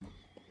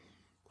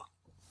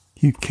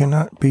You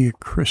cannot be a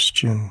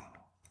Christian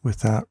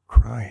without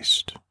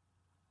Christ.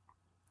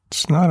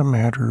 It's not a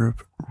matter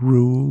of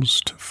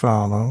rules to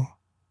follow,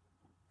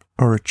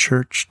 or a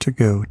church to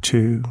go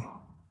to,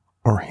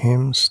 or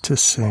hymns to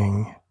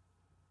sing.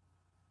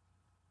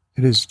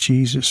 It is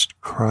Jesus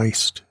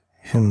Christ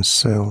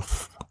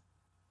himself.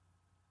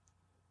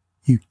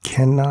 You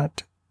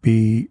cannot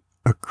be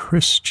a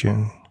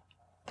Christian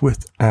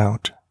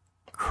without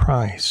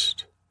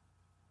Christ.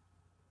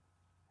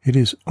 It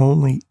is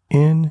only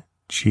in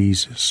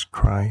Jesus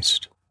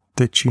Christ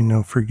that you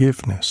know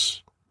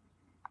forgiveness.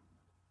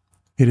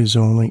 It is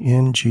only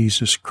in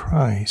Jesus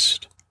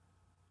Christ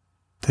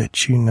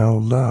that you know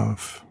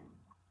love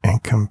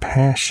and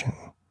compassion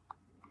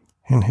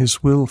and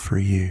His will for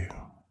you.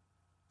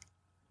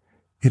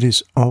 It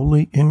is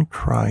only in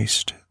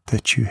Christ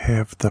that you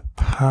have the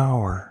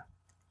power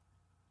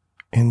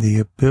and the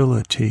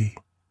ability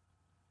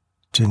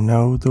to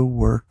know the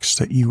works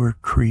that you were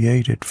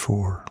created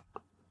for.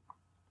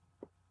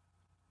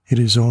 It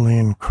is only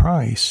in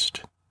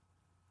Christ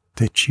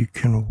that you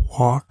can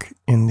walk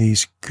in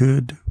these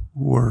good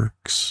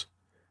works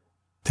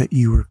that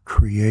you were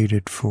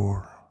created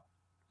for.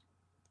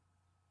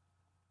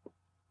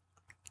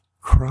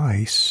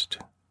 Christ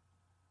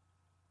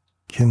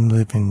can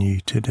live in you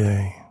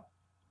today.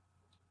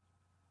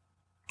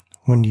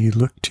 When you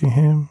look to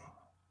Him,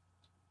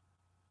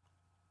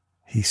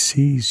 He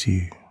sees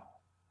you.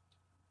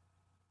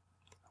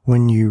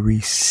 When you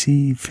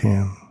receive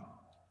Him,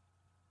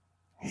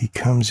 He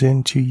comes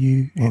into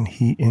you and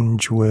He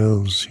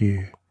indwells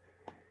you.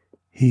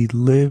 He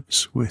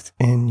lives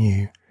within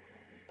you,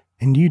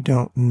 and you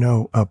don't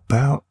know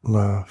about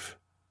love.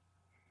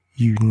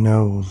 You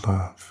know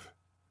love.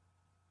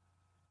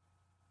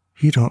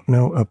 You don't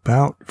know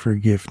about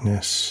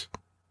forgiveness.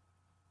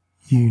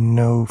 You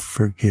know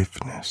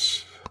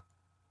forgiveness.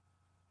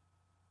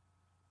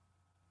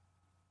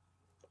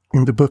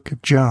 In the book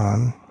of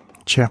John,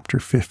 chapter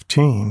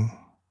 15,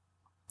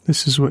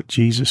 this is what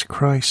Jesus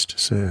Christ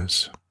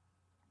says.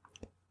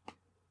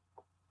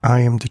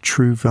 I am the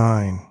true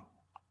vine,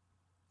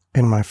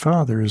 and my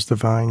Father is the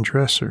vine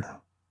dresser.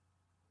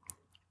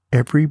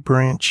 Every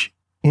branch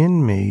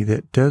in me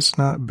that does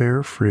not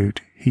bear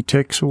fruit, He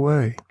takes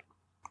away.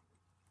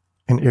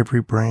 And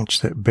every branch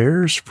that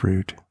bears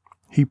fruit,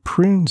 He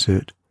prunes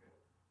it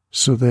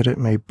so that it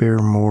may bear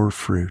more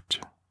fruit.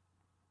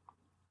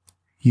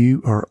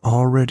 You are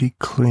already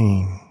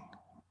clean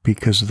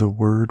because of the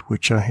word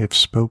which I have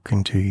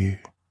spoken to you.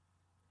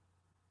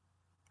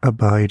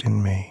 Abide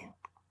in me,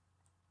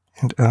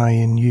 and I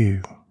in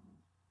you.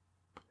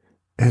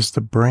 As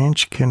the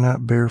branch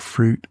cannot bear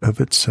fruit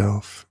of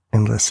itself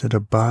unless it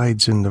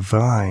abides in the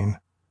vine,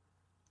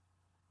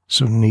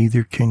 so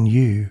neither can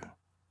you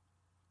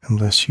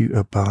unless you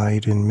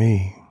abide in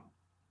me.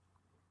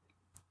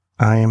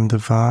 I am the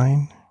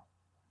vine,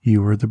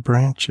 you are the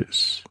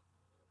branches.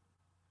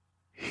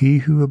 He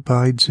who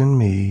abides in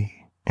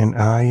me, and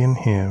I in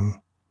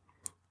him,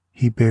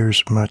 he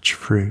bears much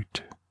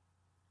fruit.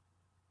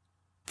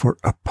 For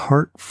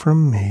apart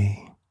from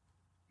me,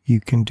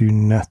 you can do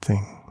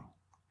nothing.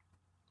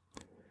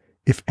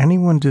 If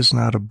anyone does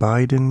not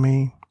abide in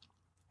me,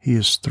 he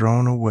is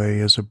thrown away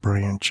as a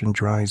branch and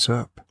dries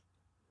up,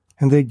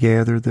 and they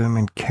gather them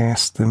and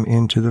cast them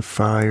into the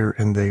fire,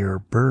 and they are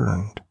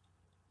burned.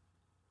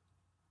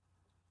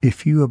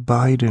 If you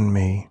abide in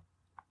me,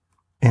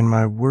 and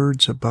my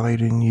words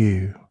abide in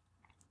you,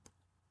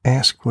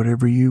 ask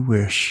whatever you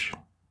wish,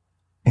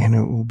 and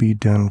it will be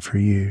done for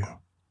you.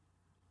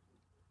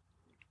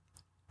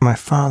 My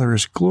Father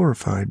is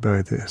glorified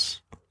by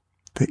this,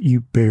 that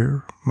you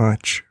bear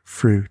much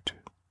fruit,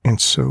 and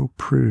so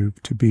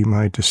prove to be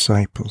my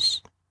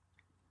disciples.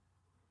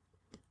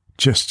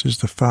 Just as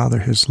the Father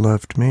has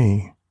loved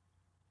me,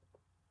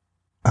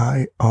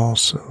 I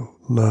also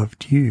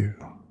loved you.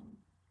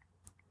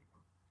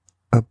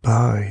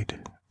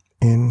 Abide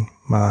in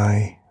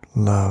my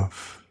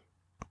love.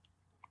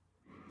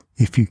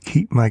 If you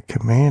keep my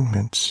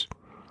commandments,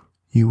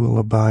 you will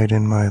abide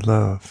in my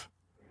love,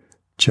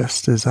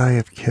 just as I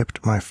have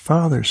kept my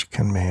Father's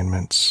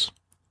commandments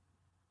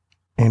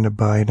and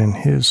abide in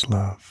his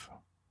love.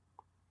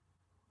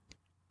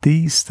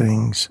 These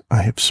things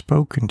I have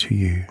spoken to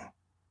you,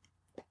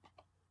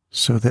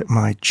 so that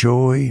my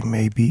joy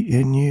may be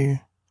in you,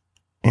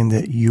 and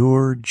that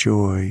your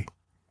joy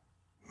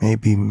may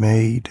be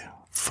made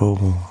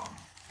full.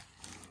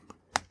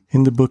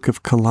 In the book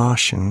of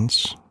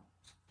Colossians,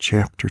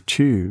 chapter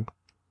 2,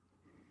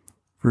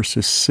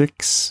 verses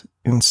 6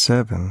 and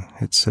 7,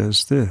 it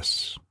says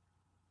this: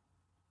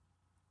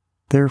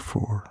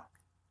 Therefore,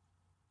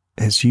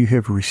 as you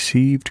have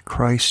received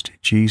Christ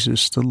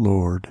Jesus the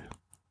Lord,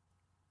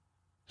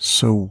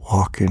 so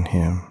walk in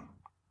him,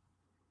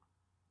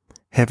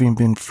 having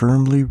been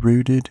firmly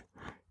rooted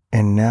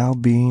and now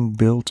being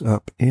built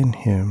up in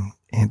him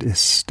and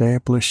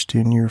established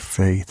in your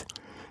faith,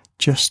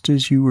 just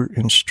as you were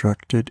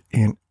instructed,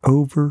 and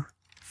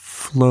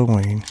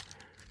overflowing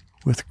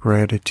with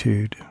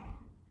gratitude.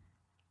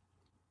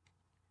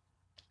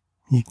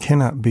 You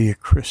cannot be a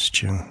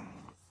Christian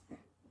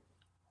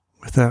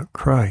without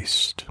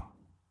Christ.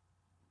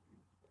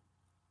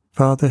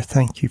 Father,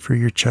 thank you for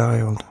your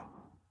child.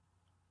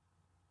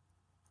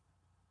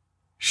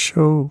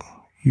 Show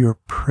your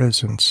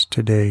presence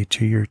today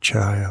to your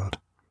child,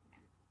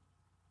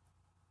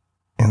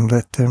 and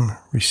let them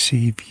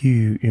receive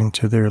you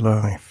into their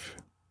life.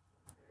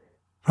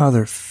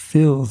 Father,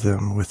 fill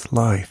them with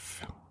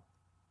life.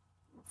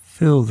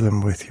 Fill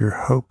them with your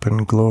hope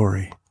and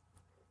glory.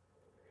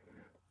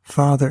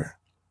 Father,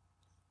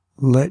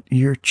 let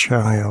your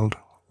child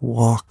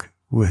walk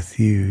with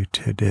you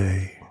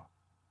today,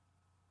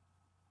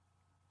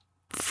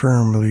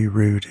 firmly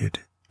rooted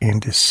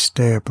and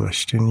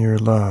established in your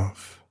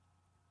love.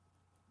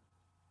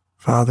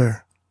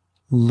 Father,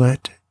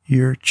 let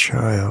your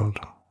child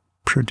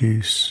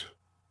produce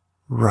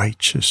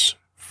righteous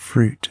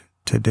fruit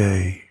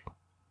today.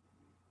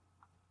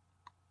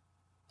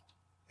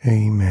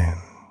 Amen.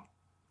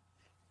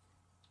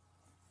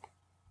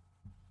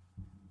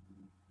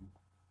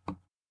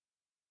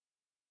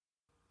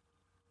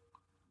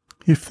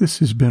 If this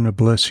has been a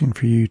blessing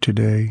for you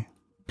today,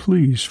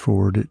 please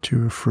forward it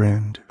to a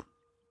friend.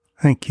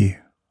 Thank you.